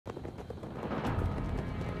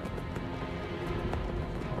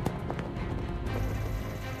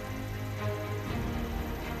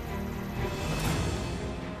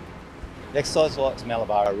Exercise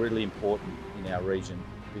Malabar are really important in our region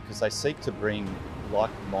because they seek to bring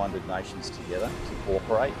like-minded nations together to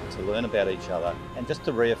cooperate, to learn about each other, and just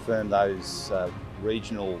to reaffirm those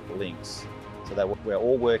regional links so that we're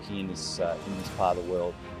all working in this part of the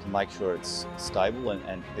world to make sure it's stable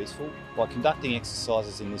and peaceful. By conducting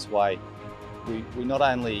exercises in this way, we not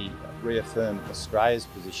only reaffirm Australia's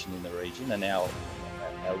position in the region and our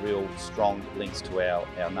real strong links to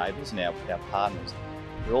our neighbours and our partners,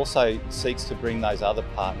 it also seeks to bring those other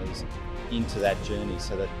partners into that journey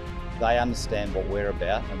so that they understand what we're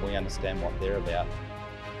about and we understand what they're about.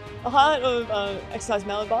 The highlight of Exercise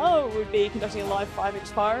Malabar would be conducting a live 5-inch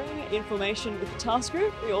firing in formation with the task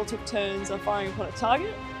group. We all took turns firing upon a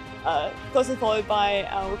target, closely followed by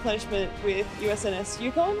our replenishment with USNS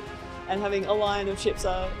Yukon and having a line of ships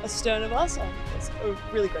astern of us. It's a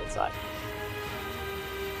really great sight.